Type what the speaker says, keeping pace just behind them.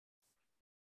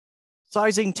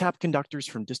Sizing tap conductors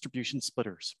from distribution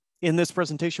splitters. In this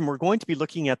presentation, we're going to be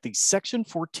looking at the Section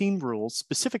 14 rules,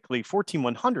 specifically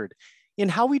 14100, in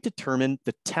how we determine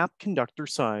the tap conductor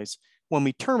size when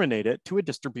we terminate it to a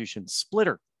distribution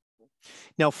splitter.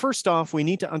 Now, first off, we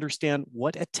need to understand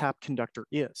what a tap conductor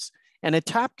is. And a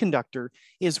tap conductor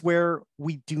is where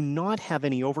we do not have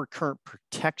any overcurrent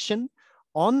protection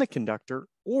on the conductor,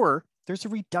 or there's a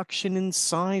reduction in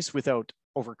size without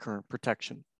overcurrent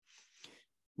protection.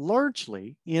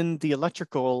 Largely in the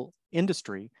electrical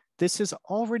industry, this has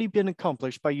already been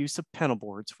accomplished by use of panel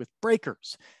boards with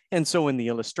breakers. And so in the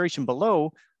illustration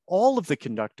below, all of the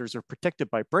conductors are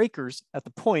protected by breakers at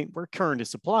the point where current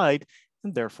is applied,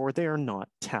 and therefore they are not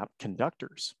tap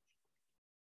conductors.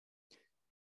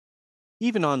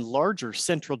 Even on larger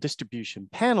central distribution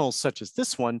panels, such as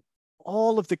this one,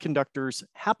 all of the conductors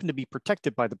happen to be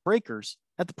protected by the breakers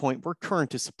at the point where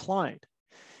current is applied.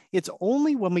 It's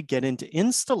only when we get into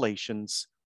installations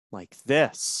like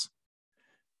this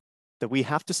that we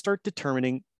have to start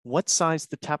determining what size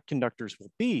the tap conductors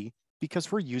will be,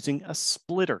 because we're using a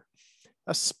splitter.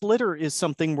 A splitter is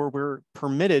something where we're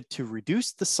permitted to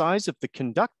reduce the size of the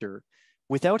conductor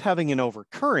without having an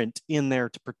overcurrent in there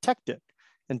to protect it.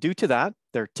 And due to that,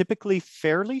 they're typically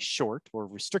fairly short or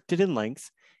restricted in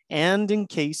length and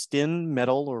encased in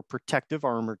metal or protective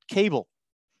armored cable.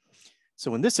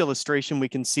 So in this illustration, we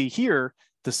can see here,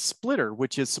 the splitter,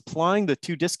 which is supplying the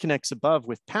two disconnects above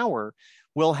with power,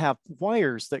 will have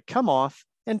wires that come off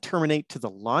and terminate to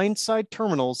the line side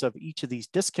terminals of each of these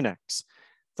disconnects.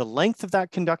 The length of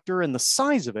that conductor and the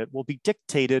size of it will be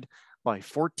dictated by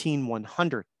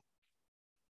 14100.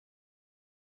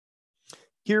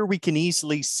 Here we can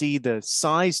easily see the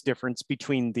size difference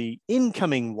between the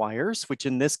incoming wires, which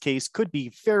in this case could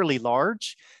be fairly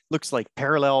large, looks like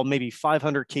parallel, maybe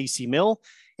 500 kc mil,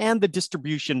 and the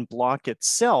distribution block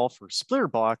itself, or splitter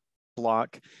block,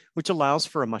 which allows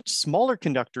for a much smaller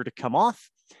conductor to come off.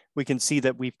 We can see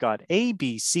that we've got A,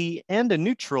 B, C, and a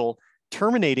neutral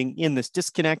terminating in this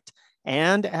disconnect.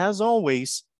 And as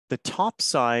always, the top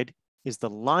side is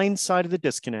the line side of the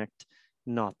disconnect,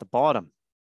 not the bottom.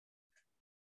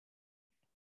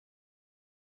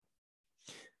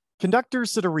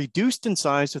 Conductors that are reduced in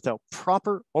size without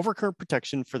proper overcurrent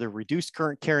protection for their reduced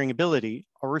current carrying ability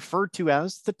are referred to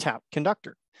as the tap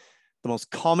conductor. The most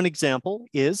common example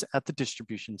is at the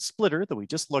distribution splitter that we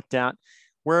just looked at,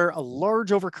 where a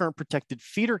large overcurrent protected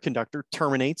feeder conductor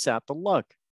terminates at the lug.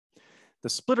 The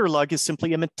splitter lug is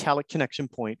simply a metallic connection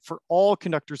point for all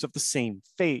conductors of the same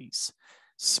phase.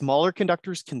 Smaller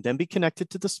conductors can then be connected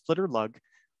to the splitter lug,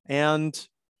 and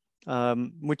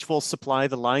which will supply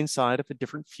the line side of a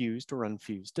different fused or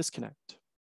unfused disconnect.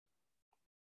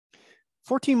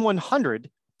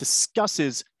 14100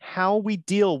 discusses how we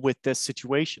deal with this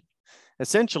situation.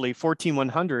 Essentially,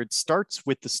 14100 starts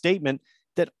with the statement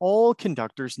that all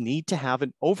conductors need to have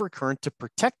an overcurrent to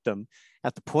protect them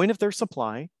at the point of their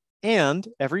supply and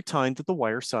every time that the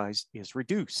wire size is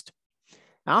reduced.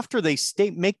 After they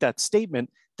make that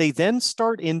statement, they then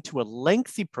start into a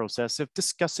lengthy process of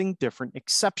discussing different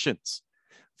exceptions.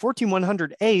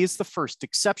 14100A is the first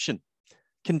exception.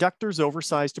 Conductors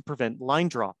oversized to prevent line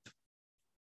drop.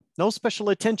 No special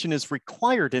attention is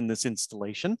required in this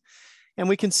installation, and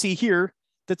we can see here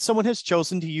that someone has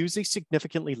chosen to use a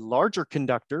significantly larger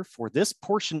conductor for this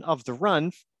portion of the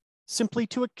run simply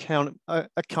to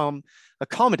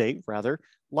accommodate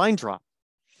line drop.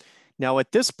 Now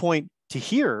at this point, to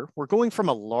here, we're going from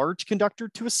a large conductor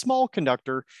to a small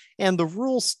conductor, and the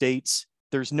rule states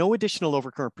there's no additional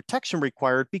overcurrent protection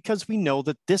required because we know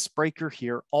that this breaker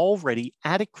here already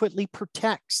adequately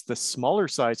protects the smaller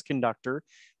size conductor,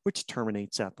 which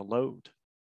terminates at the load.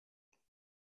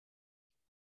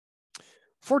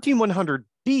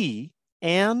 14100B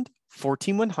and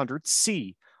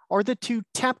 14100C are the two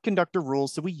tap conductor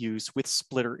rules that we use with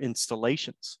splitter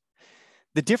installations.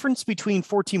 The difference between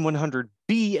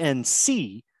 14100B and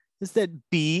C is that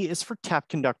B is for tap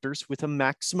conductors with a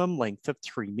maximum length of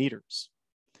 3 meters.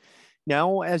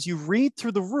 Now, as you read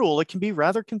through the rule, it can be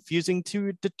rather confusing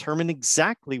to determine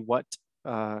exactly what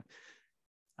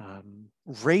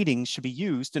ratings should be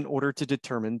used in order to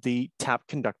determine the tap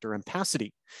conductor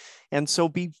ampacity. And so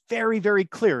be very, very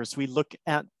clear as we look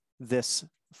at this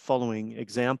following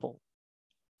example.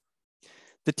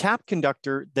 The tap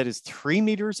conductor that is 3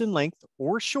 meters in length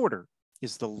or shorter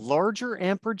is the larger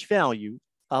amperage value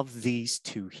of these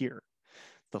two here.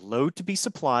 The load to be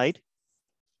supplied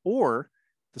or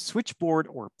the switchboard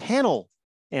or panel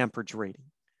amperage rating.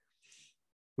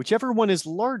 Whichever one is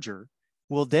larger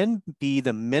will then be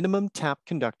the minimum tap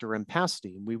conductor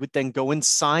ampacity. And we would then go and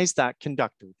size that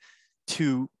conductor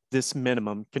to this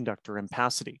minimum conductor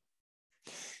ampacity.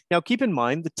 Now, keep in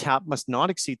mind, the tap must not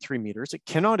exceed 3 meters. It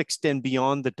cannot extend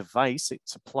beyond the device it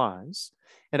supplies,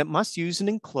 and it must use an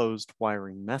enclosed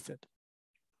wiring method.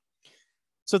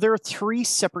 So there are 3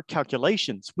 separate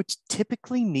calculations which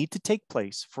typically need to take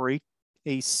place for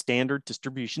a standard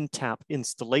distribution tap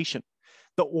installation.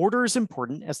 The order is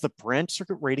important as the branch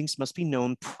circuit ratings must be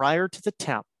known prior to the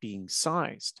tap being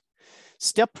sized.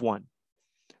 Step 1,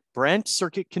 branch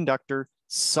circuit conductor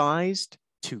sized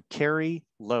to carry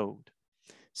load.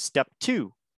 Step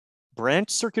 2, branch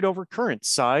circuit overcurrent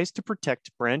sized to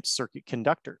protect branch circuit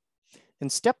conductor.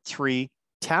 And step 3,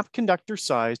 tap conductor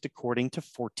sized according to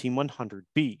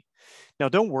 14100B. Now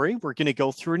don't worry, we're going to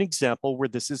go through an example where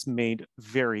this is made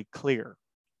very clear.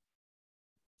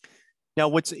 Now,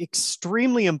 what's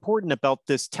extremely important about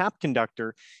this tap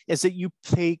conductor is that you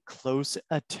pay close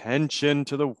attention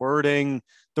to the wording.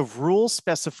 The rule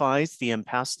specifies the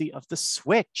ampacity of the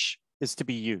switch is to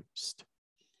be used,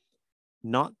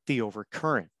 not the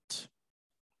overcurrent.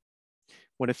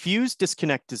 When a fuse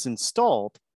disconnect is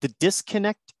installed, the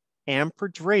disconnect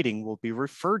amperage rating will be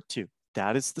referred to.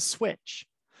 That is the switch.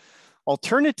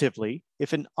 Alternatively,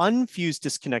 an unfused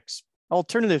disconnect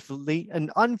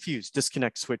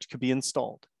switch could be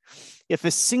installed. If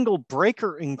a single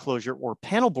breaker enclosure or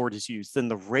panel board is used, then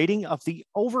the rating of the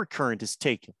overcurrent is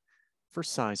taken for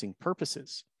sizing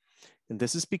purposes. And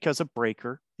this is because a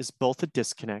breaker is both a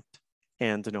disconnect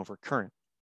and an overcurrent.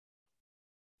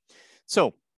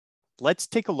 So let's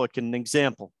take a look at an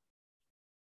example.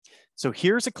 So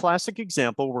here's a classic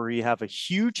example where you have a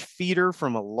huge feeder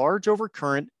from a large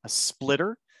overcurrent, a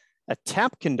splitter, a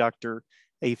tap conductor,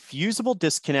 a fusible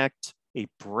disconnect, a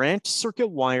branch circuit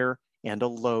wire, and a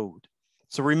load.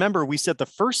 So remember, we said the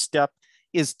first step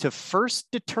is to first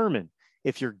determine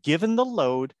if you're given the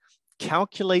load,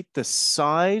 calculate the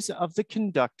size of the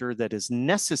conductor that is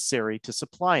necessary to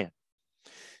supply it.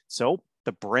 So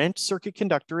the branch circuit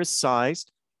conductor is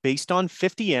sized based on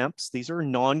 50 amps. These are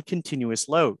non-continuous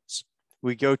loads.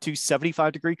 We go to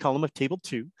 75-degree column of table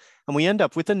 2, and we end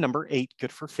up with a number 8,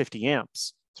 good for 50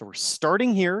 amps. So we're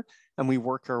starting here, and we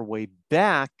work our way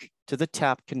back to the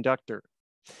tap conductor.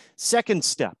 Second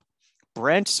step,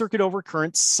 branch circuit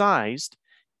overcurrent sized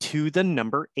to the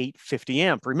number 850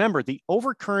 amp. Remember, the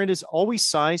overcurrent is always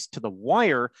sized to the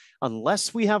wire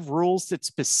unless we have rules that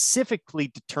specifically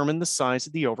determine the size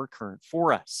of the overcurrent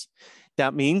for us.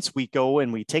 That means we go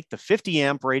and we take the 50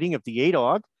 amp rating of the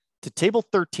 8-og to table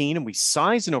 13 and we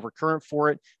size an overcurrent for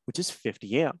it, which is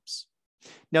 50 amps.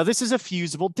 Now this is a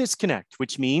fusible disconnect,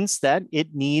 which means that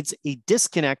it needs a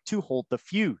disconnect to hold the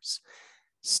fuse.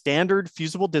 Standard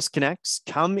fusible disconnects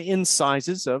come in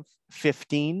sizes of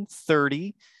 15,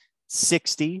 30,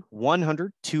 60,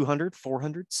 100, 200,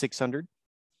 400, 600,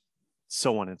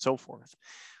 so on and so forth.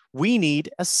 We need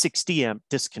a 60 amp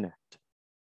disconnect.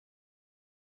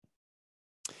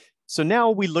 So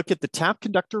now we look at the tap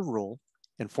conductor rule,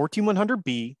 and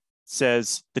 14100B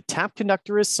says the tap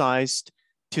conductor is sized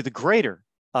to the greater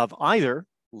of either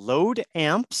load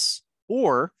amps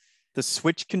or the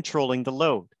switch controlling the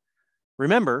load.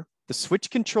 Remember, the switch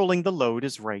controlling the load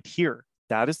is right here.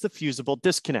 That is the fusible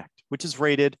disconnect, which is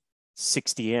rated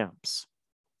 60 amps.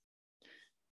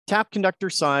 Tap conductor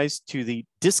size to the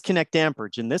disconnect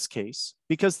amperage in this case,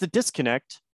 because the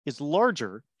disconnect is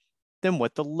larger than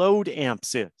what the load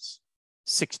amps is,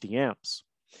 60 amps.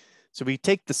 So we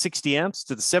take the 60 amps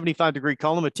to the 75-degree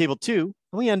column of table 2,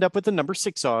 and we end up with the number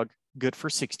 6-og, good for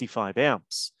 65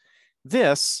 amps.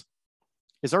 This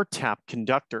is our tap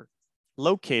conductor,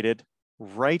 located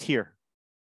right here.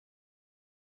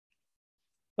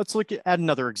 Let's look at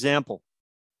another example.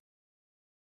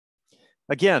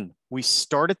 Again, we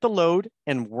start at the load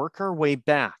and work our way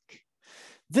back.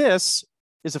 This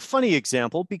is a funny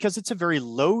example because it's a very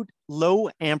low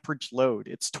amperage load.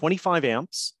 It's 25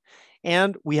 amps,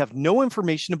 and we have no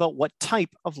information about what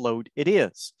type of load it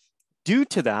is. Due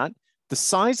to that, the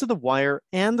size of the wire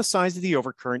and the size of the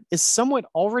overcurrent is somewhat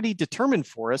already determined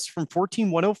for us from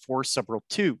 14104 subrule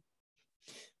 2.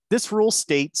 This rule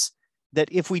states that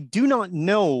if we do not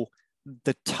know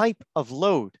the type of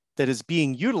load that is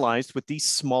being utilized with these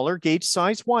smaller gauge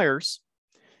size wires,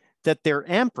 that their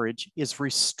amperage is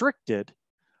restricted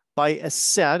by a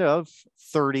set of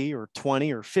 30 or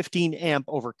 20 or 15 amp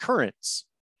overcurrents.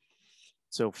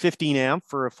 So 15 amp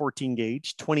for a 14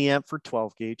 gauge, 20 amp for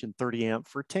 12 gauge, and 30 amp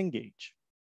for 10 gauge.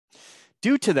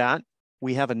 Due to that,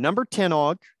 we have a number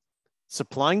 10-og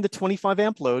supplying the 25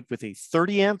 amp load with a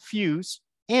 30 amp fuse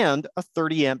and a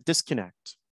 30 amp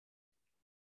disconnect.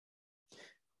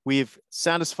 We've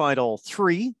satisfied all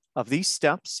 3 of these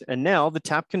steps, and now the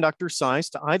tap conductor size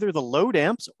to either the load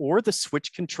amps or the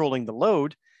switch controlling the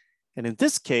load. And in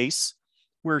this case,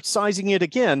 we're sizing it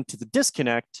again to the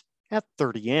disconnect at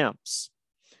 30 amps.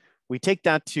 We take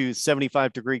that to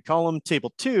 75-degree column,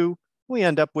 table 2, we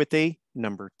end up with a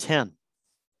number 10.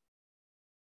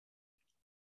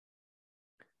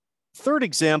 Third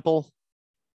example,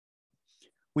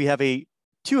 we have a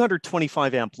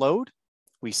 225 amp load.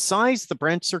 We size the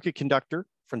branch circuit conductor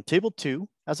from table 2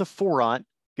 as a 4-aught,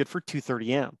 good for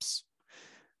 230 amps.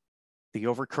 The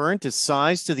overcurrent is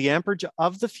sized to the amperage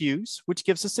of the fuse, which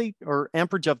gives us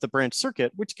amperage of the branch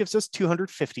circuit, which gives us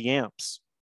 250 amps.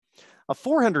 A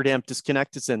 400 amp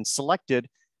disconnect is then selected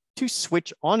to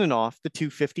switch on and off the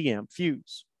 250 amp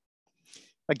fuse.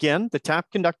 Again, the tap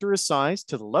conductor is sized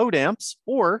to the load amps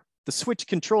or the switch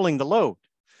controlling the load.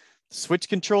 The switch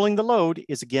controlling the load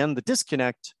is again the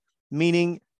disconnect,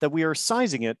 meaning that we are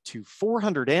sizing it to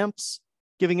 400 amps,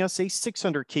 giving us a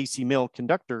 600 kc mil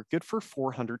conductor, good for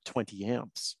 420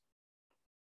 amps.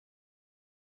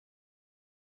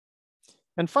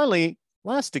 And finally,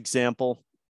 last example,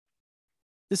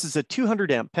 this is a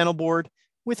 200 amp panel board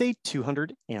with a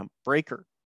 200 amp breaker.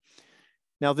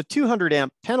 Now the 200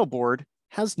 amp panel board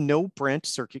has no branch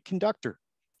circuit conductor.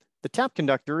 The tap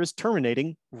conductor is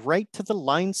terminating right to the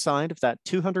line side of that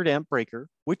 200 amp breaker,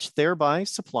 which thereby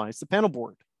supplies the panel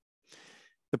board.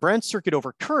 The branch circuit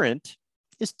overcurrent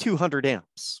is 200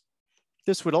 amps.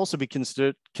 This would also be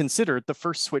considered the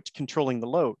first switch controlling the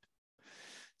load.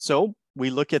 So we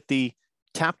look at the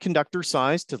tap conductor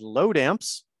size to the load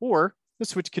amps or the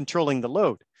switch controlling the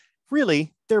load.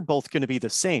 Really, they're both going to be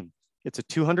the same. It's a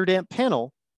 200 amp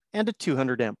panel and a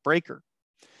 200 amp breaker.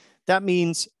 That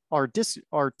means our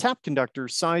tap conductor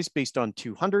size based on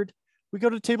 200, we go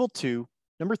to table 2,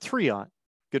 number 3-aught,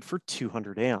 good for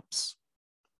 200 amps.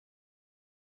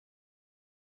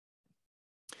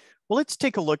 Well, let's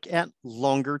take a look at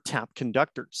longer tap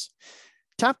conductors.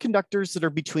 Tap conductors that are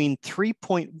between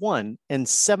 3.1 and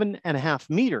 7.5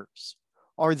 meters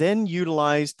are then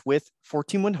utilized with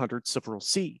 14100 subrule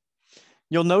C.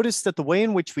 You'll notice that the way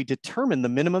in which we determine the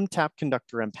minimum tap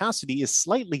conductor ampacity is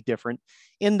slightly different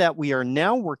in that we are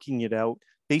now working it out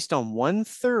based on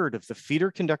 1/3 of the feeder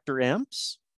conductor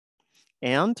amps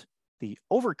and the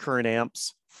overcurrent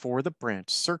amps for the branch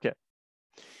circuit.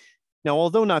 Now,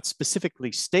 although not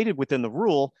specifically stated within the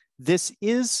rule, this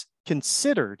is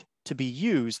considered to be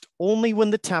used only when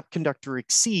the tap conductor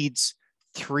exceeds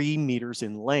 3 meters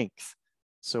in length.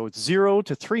 So it's 0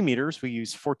 to 3 meters, we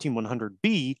use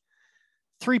 14100B.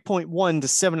 3.1 to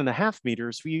 7.5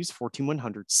 meters, we use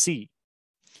 14100C.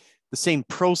 The same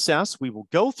process we will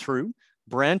go through: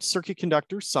 branch circuit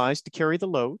conductor sized to carry the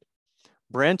load,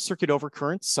 branch circuit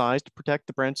overcurrent sized to protect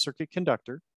the branch circuit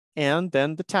conductor, and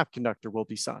then the tap conductor will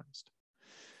be sized.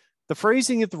 The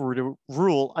phrasing of the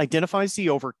rule identifies the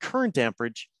overcurrent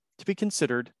amperage to be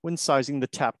considered when sizing the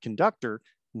tap conductor,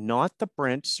 not the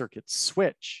branch circuit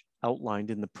switch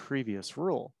outlined in the previous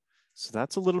rule. So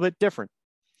that's a little bit different.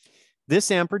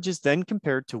 This amperage is then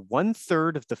compared to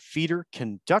 1/3 of the feeder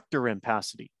conductor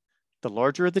ampacity. The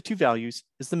larger of the two values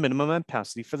is the minimum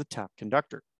ampacity for the tap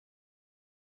conductor.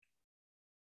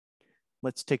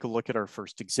 Let's take a look at our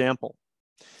first example.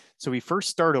 So we first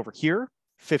start over here,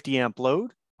 50 amp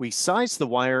load. We size the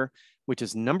wire, which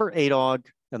is number 8-aug,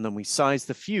 and then we size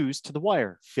the fuse to the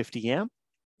wire, 50 amp.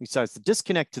 We size the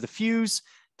disconnect to the fuse.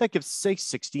 That gives us a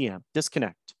 60 amp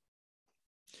disconnect.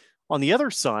 On the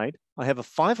other side, I have a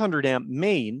 500 amp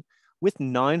main with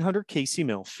 900 kc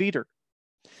mil feeder.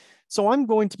 So I'm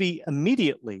going to be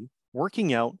immediately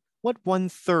working out what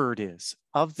 1/3 is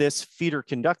of this feeder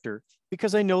conductor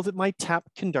because I know that my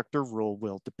tap conductor rule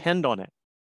will depend on it.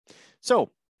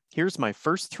 So here's my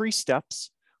first 3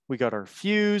 steps. We got our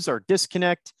fuse, our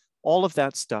disconnect, all of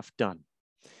that stuff done.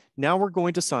 Now we're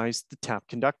going to size the tap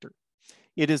conductor.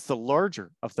 It is the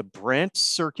larger of the branch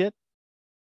circuit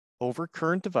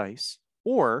overcurrent device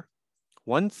or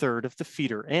 1/3 of the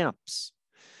feeder amps.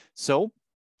 So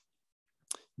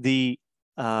the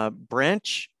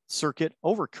branch circuit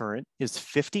overcurrent is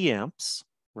 50 amps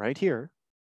right here.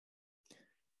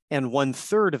 And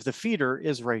 1/3 of the feeder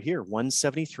is right here,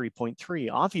 173.3.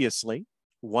 Obviously,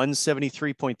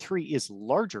 173.3 is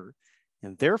larger,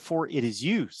 and therefore it is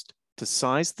used to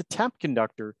size the tap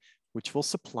conductor, which will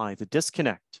supply the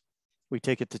disconnect. We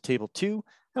take it to table 2,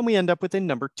 and we end up with a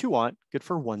number 2-aught, good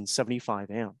for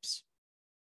 175 amps.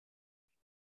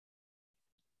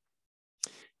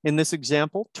 In this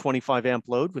example, 25 amp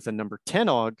load with a number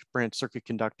 10-aug branch circuit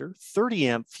conductor, 30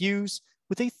 amp fuse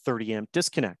with a 30 amp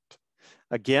disconnect.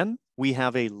 Again, we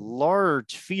have a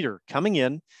large feeder coming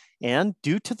in, and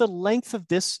due to the length of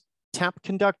this tap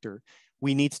conductor,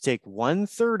 we need to take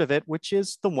 1/3 of it, which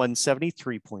is the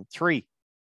 173.3.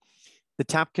 The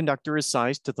tap conductor is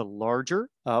sized to the larger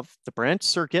of the branch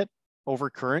circuit,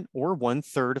 overcurrent, or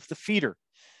 1/3 of the feeder.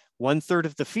 1/3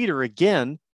 of the feeder,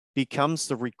 again, becomes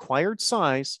the required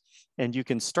size, and you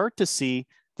can start to see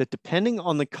that depending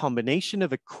on the combination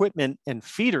of equipment and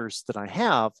feeders that I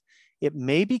have, it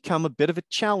may become a bit of a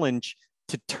challenge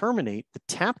to terminate the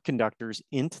tap conductors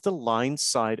into the line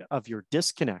side of your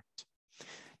disconnect.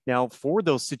 Now, for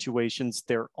those situations,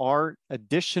 there are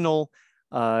additional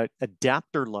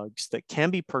adapter lugs that can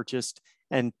be purchased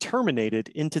and terminated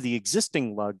into the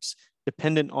existing lugs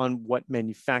dependent on what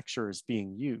manufacturer is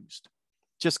being used.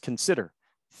 Just consider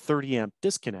 30 amp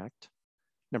disconnect,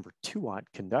 number 2-aught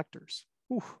conductors.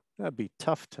 Ooh, that'd be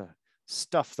tough to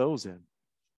stuff those in.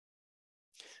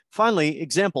 Finally,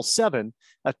 example 7,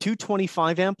 a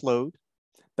 225 amp load.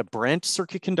 The branch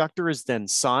circuit conductor is then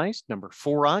sized, number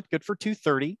 4-aught, good for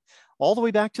 230, all the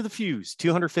way back to the fuse.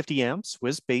 250 amps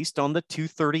was based on the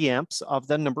 230 amps of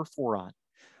the number 4-aught.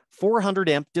 400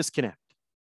 amp disconnect.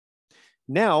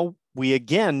 Now, we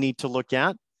again need to look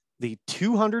at the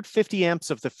 250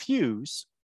 amps of the fuse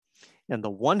and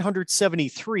the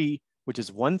 173, which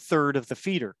is 1/3 of the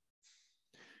feeder.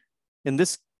 In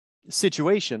this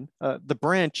situation, the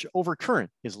branch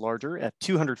overcurrent is larger at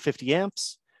 250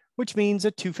 amps, which means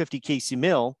a 250 kc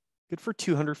mil, good for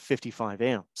 255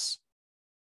 amps.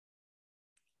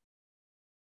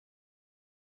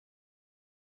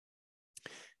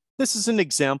 This is an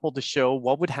example to show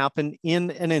what would happen in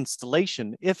an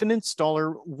installation if an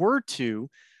installer were to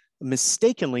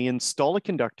mistakenly install a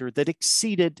conductor that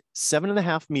exceeded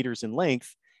 7.5 meters in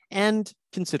length and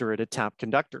consider it a tap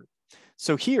conductor.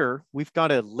 So here we've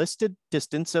got a listed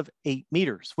distance of 8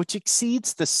 meters, which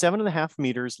exceeds the 7.5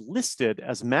 meters listed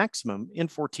as maximum in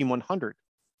 14100.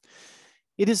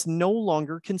 It is no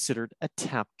longer considered a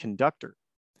tap conductor.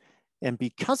 And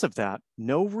because of that,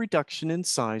 no reduction in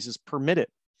size is permitted.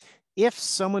 If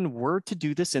someone were to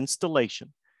do this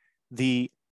installation, the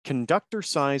conductor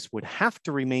size would have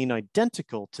to remain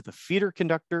identical to the feeder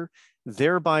conductor,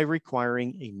 thereby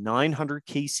requiring a 900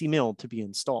 kc mil to be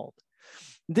installed.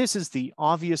 This is the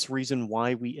obvious reason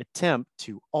why we attempt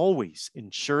to always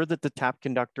ensure that the tap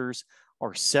conductors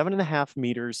are 7.5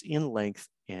 meters in length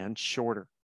and shorter.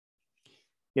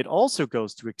 It also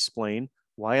goes to explain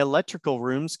why electrical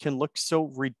rooms can look so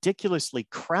ridiculously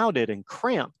crowded and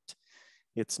cramped.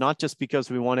 It's not just because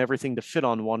we want everything to fit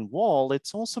on one wall,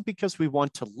 it's also because we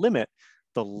want to limit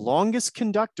the longest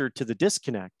conductor to the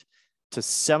disconnect to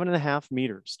 7.5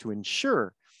 meters to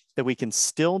ensure that we can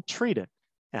still treat it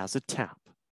as a tap.